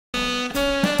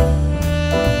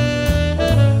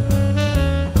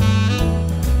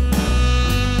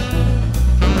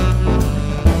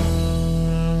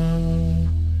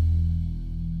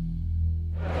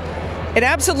It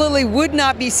absolutely would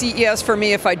not be CES for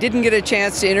me if I didn't get a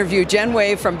chance to interview Jen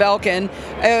Wei from Belkin.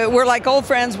 We're like old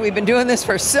friends. We've been doing this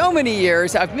for so many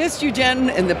years. I've missed you, Jen,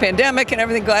 in the pandemic and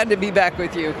everything. Glad to be back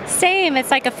with you. Same. It's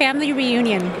like a family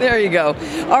reunion. There you go.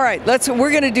 All right,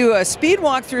 we're going to do a speed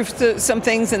walk through some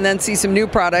things and then see some new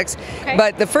products. Okay.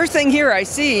 But the first thing here I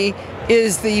see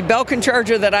is the Belkin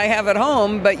charger that I have at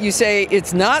home, but you say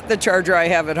it's not the charger I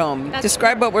have at home.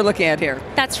 Describe what we're looking at here.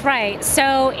 That's right.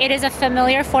 So it is a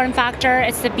familiar form factor.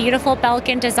 It's the beautiful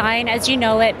Belkin design as you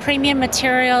know it. Premium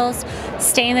materials,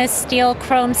 stainless steel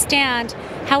chrome stand.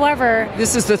 However,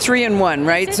 this is the 3-in-1,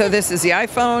 right? So this is the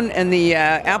iPhone and the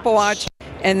Apple Watch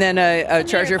and then a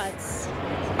charger.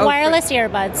 Wireless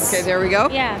earbuds. Okay, there we go.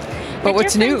 Yeah. But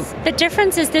what's new? The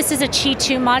difference is this is a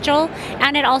Qi2 module,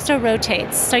 and it also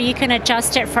rotates, so you can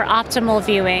adjust it for optimal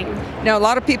viewing. Now, a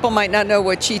lot of people might not know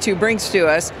what Qi2 brings to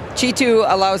us. Qi2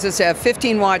 allows us to have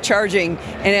 15-watt charging,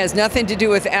 and it has nothing to do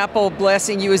with Apple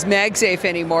blessing you as MagSafe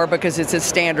anymore because it's a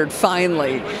standard,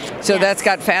 finally. So yes. That's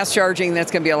got fast charging.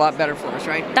 That's going to be a lot better for us,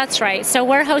 right? That's right. So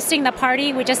we're hosting the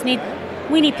party.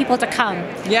 We need people to come.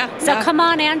 Yeah. So come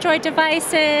on, Android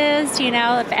devices. You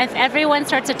know, if everyone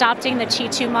starts adopting the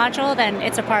Qi2 module, then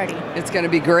it's a party. It's going to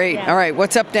be great. Yeah. All right,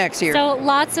 what's up next here? So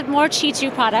lots of more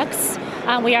Qi2 products.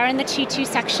 We are in the Qi2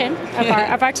 section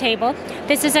of our table.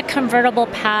 This is a convertible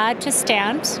pad to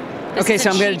stand. Okay, so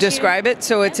I'm going to describe it.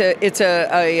 So it's an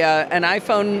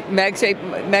iPhone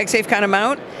MagSafe kind of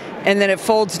mount, and then it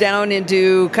folds down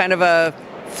into kind of a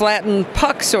flattened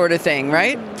puck sort of thing,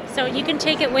 right? So you can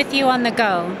take it with you on the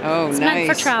go. Oh, it's nice.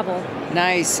 Meant for travel.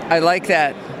 Nice. I like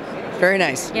that. Very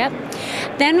nice. Yep.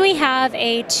 Then we have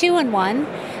a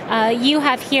 2-in-1. You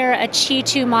have here a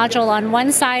Qi2 module on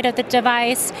one side of the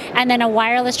device, and then a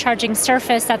wireless charging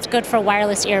surface that's good for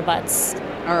wireless earbuds.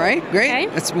 All right, great.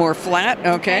 Okay. It's more flat.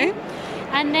 Okay.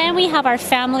 And then we have our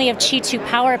family of Qi2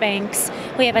 Powerbanks.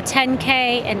 We have a 10K,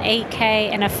 an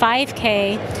 8K, and a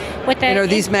 5K. With the, and are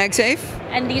these MagSafe?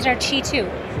 And these are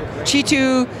Qi2.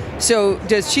 Qi2, so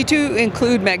does Qi2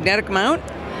 include magnetic mount?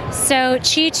 So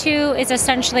Qi2 is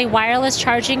essentially wireless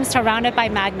charging surrounded by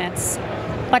magnets.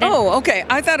 But okay.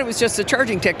 I thought it was just a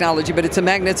charging technology, but it's the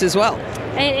magnets as well.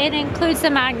 It includes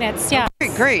the magnets, yeah.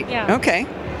 Oh, great. Yeah. Okay.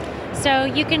 So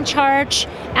you can charge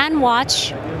and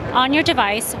watch on your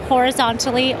device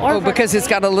horizontally or vertically. Because it's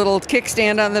got a little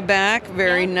kickstand on the back.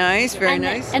 Very nice, very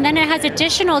nice. And then it has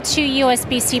additional 2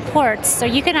 USB-C ports, so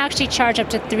you can actually charge up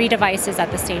to 3 devices at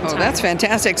the same time. Oh, that's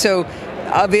fantastic. So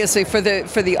obviously for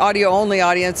the audio-only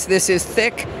audience, this is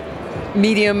thick,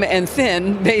 medium, and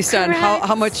thin based on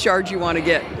how much charge you want to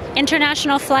get.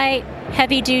 International flight,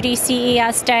 heavy-duty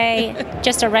CES day,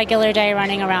 just a regular day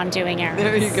running around doing errands.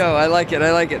 There you go. I like it.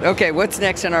 I like it. Okay, what's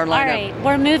next in our lineup? All right,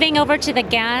 we're moving over to the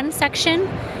GaN section.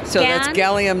 So that's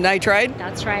gallium nitride?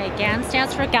 That's right. GaN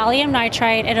stands for gallium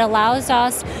nitride. It allows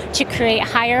us to create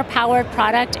higher powered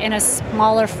product in a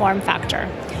smaller form factor.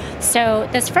 So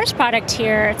this first product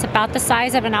here, it's about the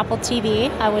size of an Apple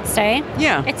TV, I would say.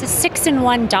 Yeah. It's a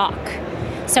 6-in-1 dock.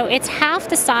 So it's half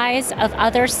the size of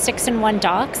other 6-in-1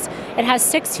 docks. It has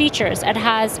 6 features. It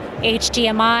has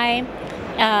HDMI,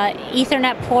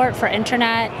 Ethernet port for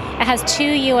internet. It has 2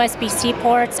 USB-C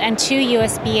ports and 2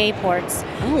 USB-A ports.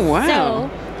 Oh, wow. So,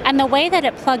 and the way that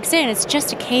it plugs in, it's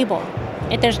just a cable.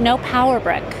 There's no power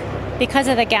brick because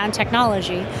of the GaN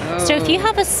technology. Oh. So if you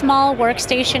have a small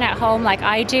workstation at home like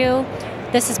I do,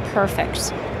 this is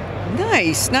perfect.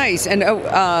 Nice, nice. And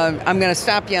I'm going to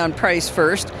stop you on price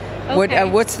first. Okay.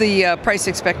 What's the price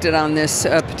expected on this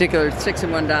particular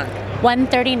 6-in-1 dock?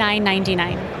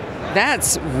 $139.99.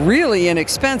 That's really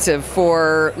inexpensive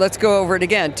for, let's go over it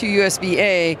again, 2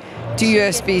 USB-A, 2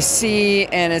 USB-C,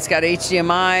 and it's got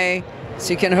HDMI, so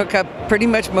you can hook up pretty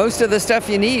much most of the stuff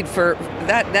you need for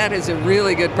that. That is a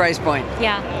really good price point.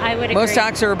 Yeah, I would agree. Most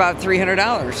docks are about $300.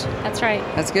 That's right.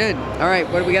 That's good. All right,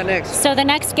 what do we got next? So the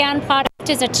next GaN product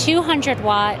is a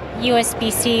 200-watt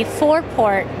USB-C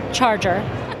 4-port charger.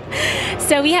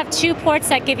 So we have 2 ports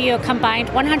that give you a combined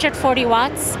 140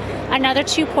 watts, another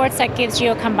 2 ports that gives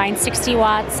you a combined 60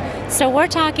 watts. So we're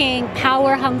talking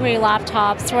power-hungry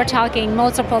laptops, we're talking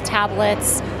multiple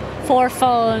tablets, 4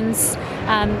 phones.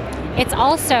 It's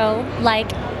also,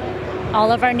 like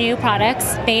all of our new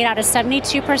products, made out of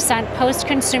 72%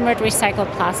 post-consumer recycled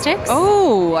plastics.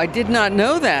 Oh, I did not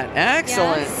know that.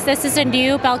 Excellent. Yes, this is a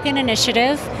new Belkin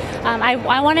initiative.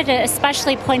 I wanted to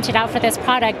especially point it out for this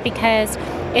product because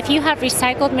if you have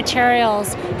recycled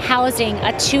materials housing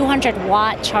a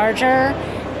 200-watt charger,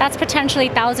 that's potentially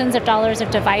thousands of dollars of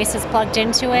devices plugged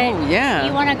into it. Oh, yeah.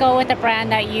 You want to go with a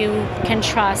brand that you can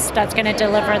trust, that's going to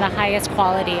deliver the highest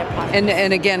quality of product.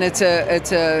 And again, it's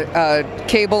a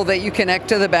cable that you connect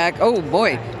to the back. Oh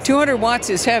boy, 200 watts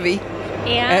is heavy.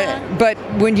 Yeah. But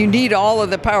when you need all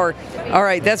of the power, all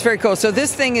right, that's very cool. So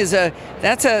this thing is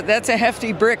that's a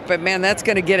hefty brick, but man, that's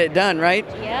going to get it done, right?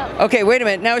 Yeah. Okay, wait a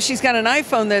minute. Now she's got an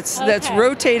iPhone that's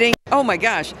rotating. Oh my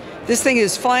gosh, this thing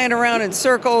is flying around in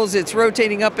circles. It's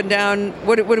rotating up and down.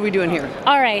 What are we doing here?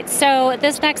 All right. So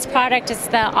this next product is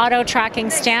the Auto Tracking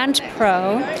Stand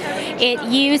Pro. It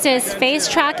uses face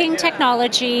tracking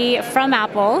technology from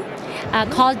Apple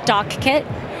called DockKit.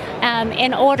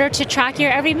 In order to track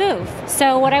your every move.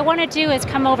 So what I want to do is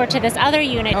come over to this other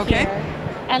unit here,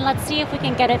 and let's see if we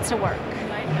can get it to work.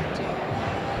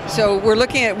 So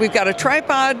we've got a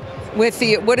tripod with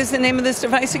the, what is the name of this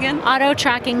device again? Auto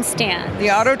Tracking Stand. The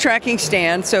Auto Tracking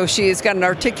Stand. So she's got an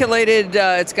articulated,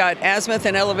 it's got azimuth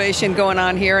and elevation going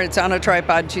on here. It's on a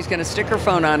tripod. She's going to stick her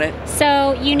phone on it.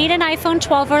 So you need an iPhone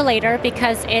 12 or later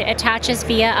because it attaches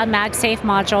via a MagSafe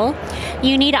module.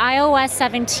 You need iOS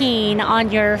 17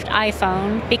 on your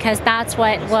iPhone because that's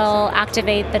what will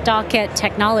activate the DockKit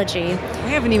technology. I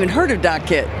haven't even heard of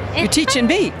DockKit. You're teaching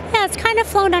me. Yeah, it's kind of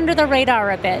flown under the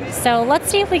radar a bit. So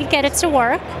let's see if we can get it to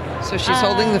work. So she's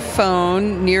holding the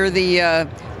phone near the,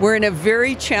 we're in a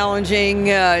very challenging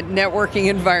networking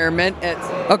environment.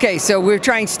 Okay, so we're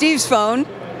trying Steve's phone,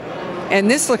 and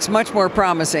this looks much more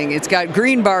promising. It's got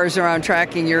green bars around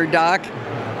tracking your dock.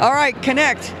 All right,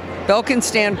 connect. Belkin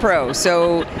Stand Pro.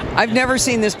 So I've never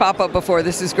seen this pop up before.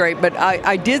 This is great, but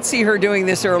I did see her doing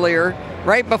this earlier,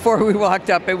 right before we walked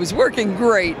up. It was working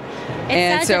great.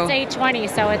 It says it's 8:20,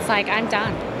 so it's like, I'm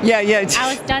done. Yeah. I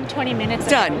was done 20 minutes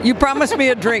ago. Done. You promised me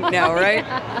a drink now, right?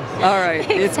 Yeah. All right,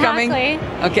 Exactly. It's coming.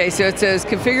 Okay, so it says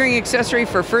configuring accessory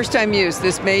for first time use.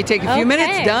 This may take a few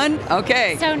minutes. Done?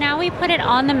 Okay. So now we put it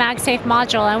on the MagSafe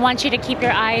module. I want you to keep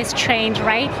your eyes trained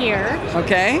right here.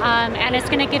 Okay. And it's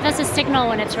going to give us a signal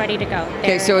when it's ready to go.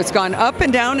 Okay, so it's gone up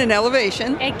and down in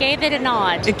elevation. It gave it a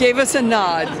nod. It gave us a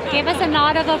nod. Gave us a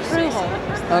nod of approval.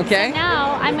 Okay. So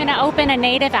now I'm going to open a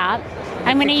native app.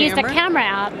 I'm going to use the camera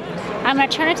app. I'm going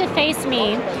to turn it to face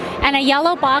me, and a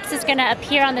yellow box is going to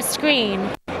appear on the screen.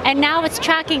 And now it's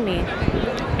tracking me.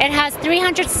 It has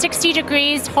 360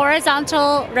 degrees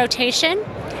horizontal rotation.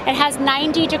 It has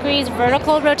 90 degrees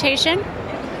vertical rotation,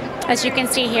 as you can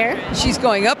see here. She's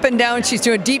going up and down. She's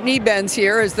doing deep knee bends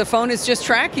here as the phone is just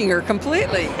tracking her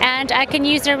completely. And I can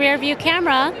use a rear view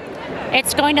camera.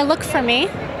 It's going to look for me.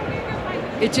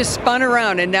 It just spun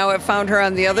around, and now it found her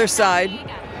on the other side.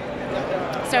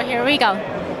 So here we go.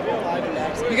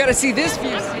 You got to see this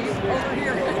view, Steve. Over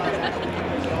here. Oh,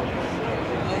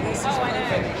 this is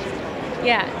perfect.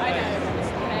 Yeah.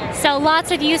 So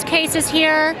lots of use cases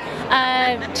here.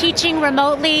 Teaching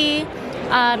remotely,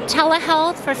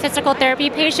 telehealth for physical therapy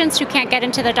patients who can't get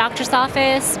into the doctor's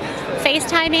office,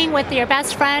 FaceTiming with your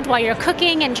best friend while you're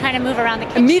cooking and trying to move around the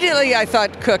kitchen. Immediately I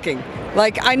thought cooking.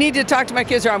 Like, I need to talk to my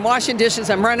kids, or I'm washing dishes,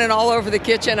 I'm running all over the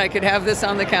kitchen, I could have this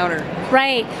on the counter.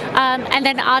 Right, and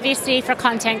then obviously for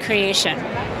content creation.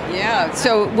 Yeah,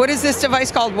 so what is this device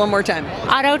called one more time?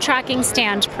 Auto Tracking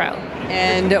Stand Pro.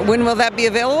 And when will that be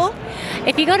available?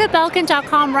 If you go to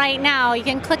Belkin.com right now, you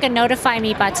can click a Notify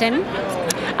Me button.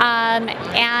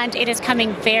 And it is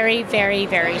coming very, very,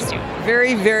 very soon.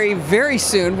 Very, very, very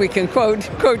soon. We can quote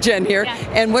Jen here. Yeah.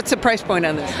 And what's the price point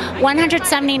on this?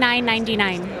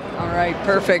 $179.99. All right,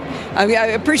 perfect. I mean, I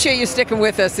appreciate you sticking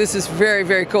with us. This is very,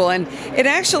 very cool. And it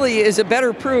actually is a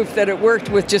better proof that it worked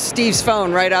with just Steve's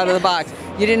phone right out of the box.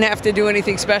 You didn't have to do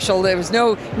anything special. There was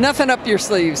nothing up your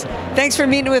sleeves. Thanks for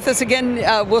meeting with us again.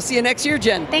 We'll see you next year,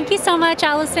 Jen. Thank you so much,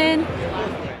 Allison.